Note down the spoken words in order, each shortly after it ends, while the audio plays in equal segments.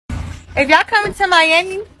If y'all coming to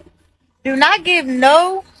Miami, do not give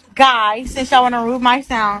no guy, since y'all want to remove my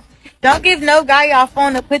sound, don't give no guy your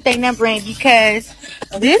phone to put their number in, because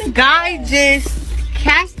this guy just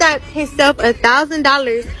cashed out himself $1,000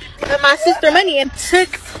 with my sister money and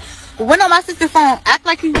went on my sister's phone, act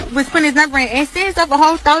like he was putting his number in, and sent himself a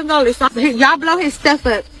whole $1,000. So y'all blow his stuff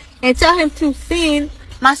up and tell him to send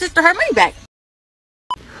my sister her money back.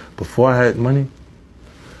 Before I had money,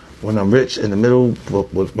 when I'm rich, in the middle,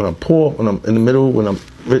 when I'm poor, when I'm in the middle, when I'm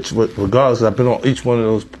rich, regardless, I've been on each one of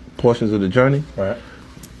those portions of the journey. Right.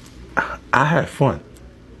 I had fun.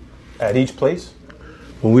 At each place?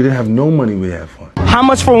 When we didn't have no money, we had fun. How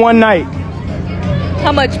much for one night?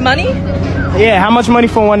 How much money? Yeah, how much money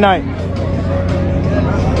for one night?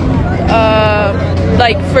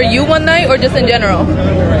 Like for you one night or just in general?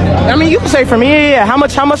 I mean, you can say for me, yeah. How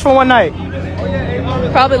much for one night?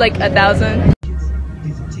 Probably like 1,000.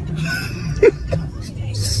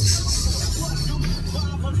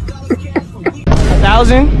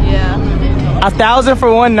 $1,000? Yeah. 1,000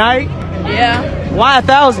 for one night? Yeah. Why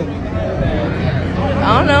 1,000?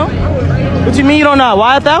 I don't know. What you mean you don't know?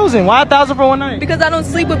 Why 1,000? Why 1,000 for one night? Because I don't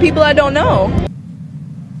sleep with people I don't know.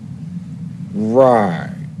 Right.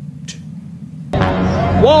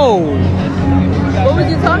 Whoa. What was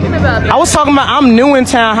you talking about? I was talking about I'm new in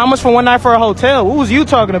town. How much for one night for a hotel? What was you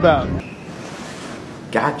talking about?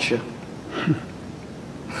 Gotcha.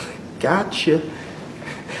 Gotcha.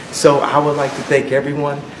 So I would like to thank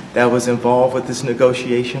everyone that was involved with this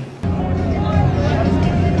negotiation.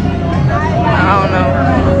 I don't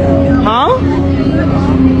know. Huh?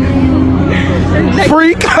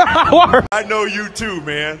 Freak hour. I know you too,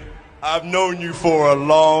 man. I've known you for a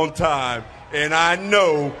long time, and I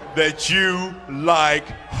know that you like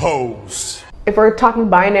hoes. If we're talking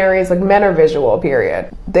binaries, like men are visual,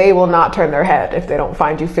 period. They will not turn their head if they don't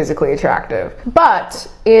find you physically attractive. But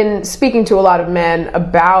in speaking to a lot of men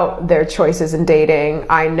about their choices in dating,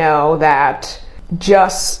 I know that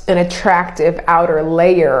just an attractive outer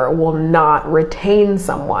layer will not retain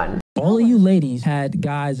someone. All of you ladies had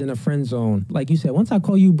guys in a friend zone. Like you said, once I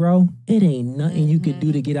call you bro, it ain't nothing you could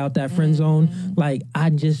do to get out that friend zone. Like,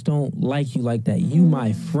 I just don't like you like that. You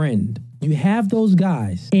my friend. You have those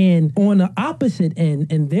guys, and on the opposite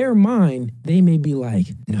end, in their mind, they may be like,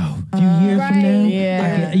 no, a few years from now,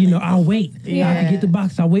 I can, I'll wait. I can get the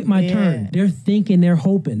box. I'll wait my turn. They're thinking, they're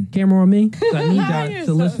hoping. Camera on me? So I need y'all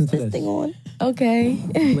to listen to this. Okay.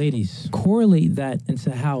 Ladies, correlate that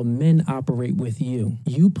into how men operate with you.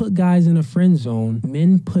 You put guys in a friend zone,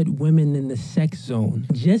 men put women in the sex zone.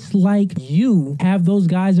 Just like you have those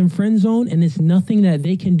guys in friend zone and it's nothing that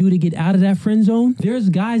they can do to get out of that friend zone, there's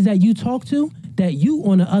guys that you talk to that you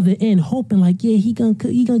on the other end hoping like, yeah, he gonna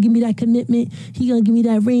give me that commitment, he gonna give me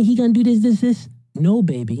that ring, he gonna do this. No,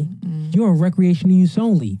 baby. You're on recreational use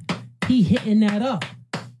only. He hitting that up.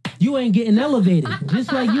 You ain't getting elevated.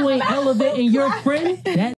 Just like you ain't elevating your friend,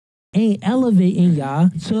 that ain't elevating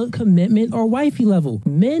y'all to commitment or wifey level.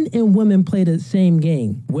 Men and women play the same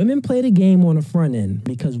game. Women play the game on the front end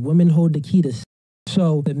because women hold the key to sex.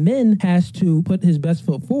 So the man has to put his best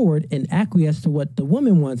foot forward and acquiesce to what the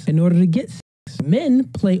woman wants in order to get sex. Men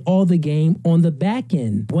play all the game on the back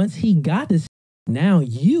end. Once he got this, now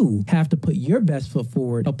you have to put your best foot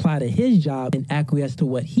forward, apply to his job, and acquiesce to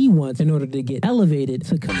what he wants in order to get elevated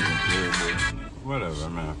to come. Whatever,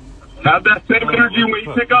 man. Have that same energy when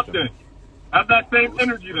you pick up then. Have that same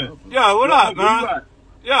energy then. Yo, what up, man?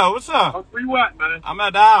 Yo, what's up? Where you at, man? I'm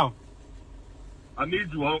at the house. I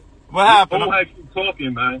need you, Unc. What happened? Don't keep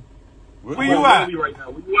talking, man. Where you at? Whaley right now.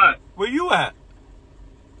 Where you at? Where you at?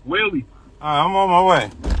 Whaley. Alright, I'm on my way.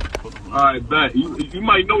 Alright, bet. You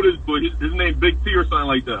might know this, but his name Big T or something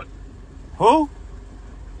like that. Who?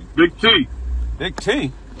 Big T. Big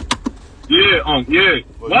T? Yeah, yeah.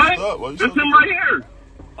 What? This him right here.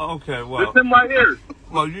 Okay, well. This him right here.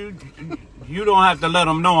 Well, you don't have to let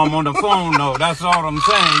him know I'm on the phone, though. That's all I'm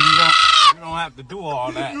saying. You don't have to do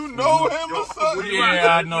all that. You know him or something?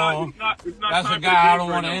 Yeah, I know. That's a guy I don't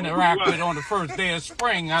want to interact with on the first day of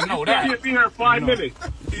spring. I know that. He'll be here in 5 minutes.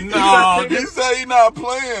 No. He say he not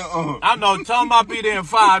playing. I know. Tell him I'll be there in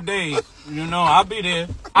 5 days. I'll be there.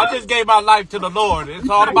 I just gave my life to the Lord. It's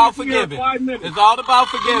all about forgiving. It's all about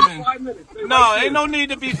forgiving. No, ain't no need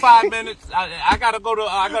to be 5 minutes. I gotta go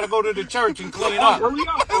to the church and clean up.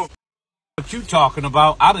 What you talking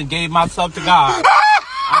about? I done gave myself to God.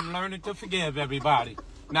 I'm learning to forgive everybody.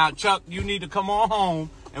 Now, Chuck, you need to come on home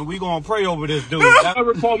and we gonna pray over this dude.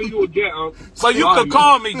 Never calling you again. So you can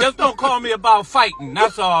call me. Just don't call me about fighting.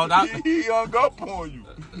 That's all. He hung up on you.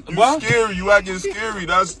 You what? Scary. You acting scary.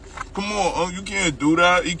 Come on, you can't do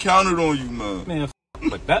that. He counted on you, man. Man,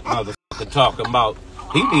 what that motherfucker talking about.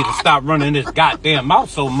 He need to stop running his goddamn mouth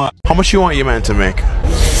so much. How much you want your man to make?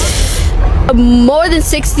 More than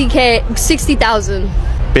 60K, 60,000.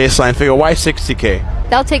 Baseline figure. Why 60K?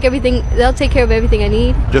 They'll take everything. They'll take care of everything I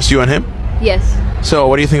need. Just you and him? Yes. So,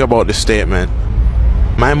 what do you think about this statement?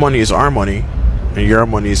 My money is our money, and your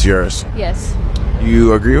money is yours. Yes.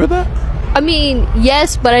 You agree with that? I mean,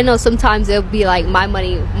 yes, but I know sometimes it'll be like my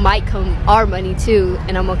money might come our money too,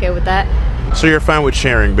 and I'm okay with that. So you're fine with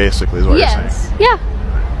sharing, basically, is what you're saying? Yes. Yeah.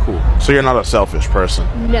 Cool. So you're not a selfish person?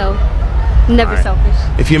 No. Never Alright.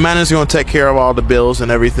 selfish. If your man is going to take care of all the bills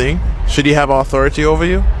and everything, should he have authority over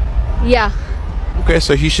you? Yeah. Okay,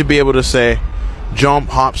 so he should be able to say, jump,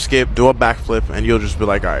 hop, skip, do a backflip, and you'll just be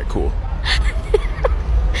like, all right, cool.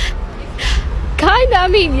 Kinda. I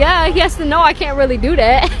mean, yeah. He has to know I can't really do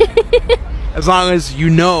that. As long as you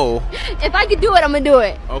know. If I could do it, I'm gonna do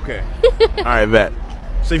it. Okay. All right, bet.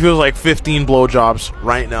 So if it was like 15 blowjobs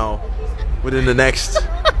right now, within the next...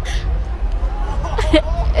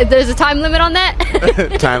 If there's a time limit on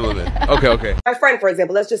that? Time limit. Okay. My friend, for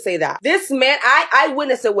example, let's just say that. This man, I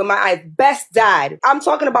witnessed it with my eyes. Best dad. I'm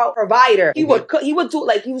talking about provider. He would cook, he would do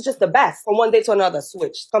like he was just the best. From one day to another,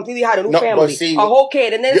 switch. Completely had a new family. See, a whole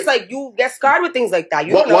kid. And then it's like you get scarred with things like that.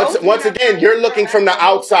 You don't know. Once again, you're looking from the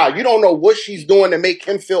outside. You don't know what she's doing to make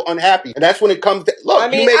him feel unhappy. And that's when it comes to look, I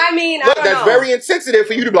mean, look, I don't that's know. very insensitive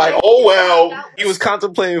for you to be like, oh well. He was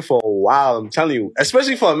contemplating for a while, I'm telling you.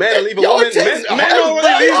 Especially for a man to leave a Yo, woman. it takes- Men don't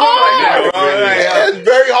really leave women like that, bro. It's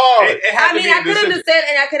very hard. I mean, I could understand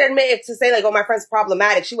and I could admit if to say like, oh, my friend's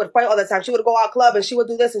problematic. She would fight all the time. She would go out club and she would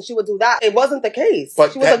do this and she would do that. It wasn't the case.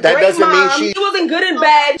 But she was that a great doesn't mean mom. she wasn't good in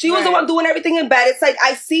bed. She was the one doing everything in bed. It's like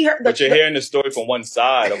I see her. But you're hearing the story from one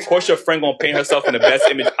side. Of course your friend gonna paint herself in the best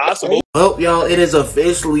image possible. Well, y'all, it is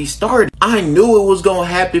officially started. I knew it was gonna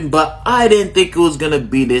happen, but I didn't think it was gonna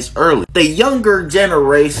be this early. The younger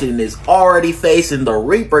generation is already facing the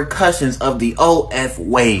repercussions of the OF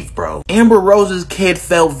wave, bro. Amber Rose's kid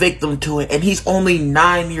fell victim to it, and he's only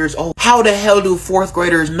 9 years old. How the hell do 4th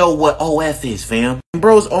graders know what OF is, fam?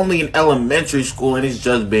 Bro's only in elementary school, and it's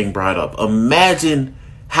just being brought up. Imagine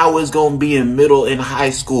how it's gonna be in middle and high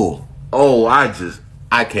school. Oh,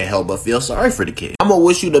 I can't help but feel sorry for the kid. I'm gonna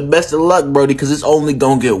wish you the best of luck, Brody, because it's only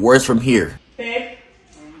gonna get worse from here. Babe,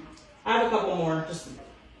 I have a couple more. Just...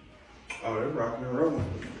 Oh, they're rocking and rolling.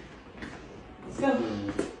 Let's go.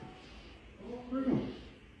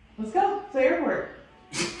 Let's go to the airport.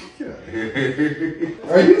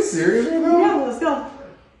 Are you serious right now? Yeah, let's go.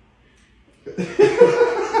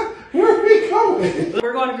 Where are we going?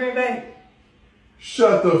 We're going to Green Bay.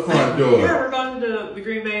 Shut the front door. Yeah, we're going to the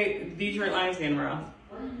Green Bay Detroit Lions game tomorrow.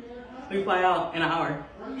 We fly out in an hour.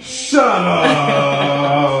 Shut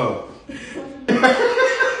up!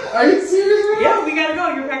 Are you serious right now? Yeah, we gotta go.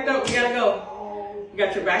 You're packed up. We gotta go. You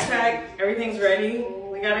got your backpack. Everything's ready.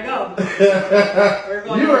 We gotta go. We're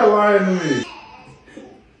going You are lying to me.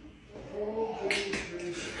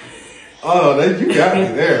 Oh, you got me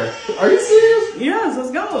there. Are you serious? Yes,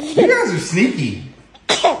 let's go. You guys are sneaky.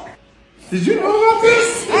 Did you know about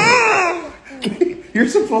this? You're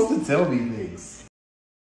supposed to tell me this.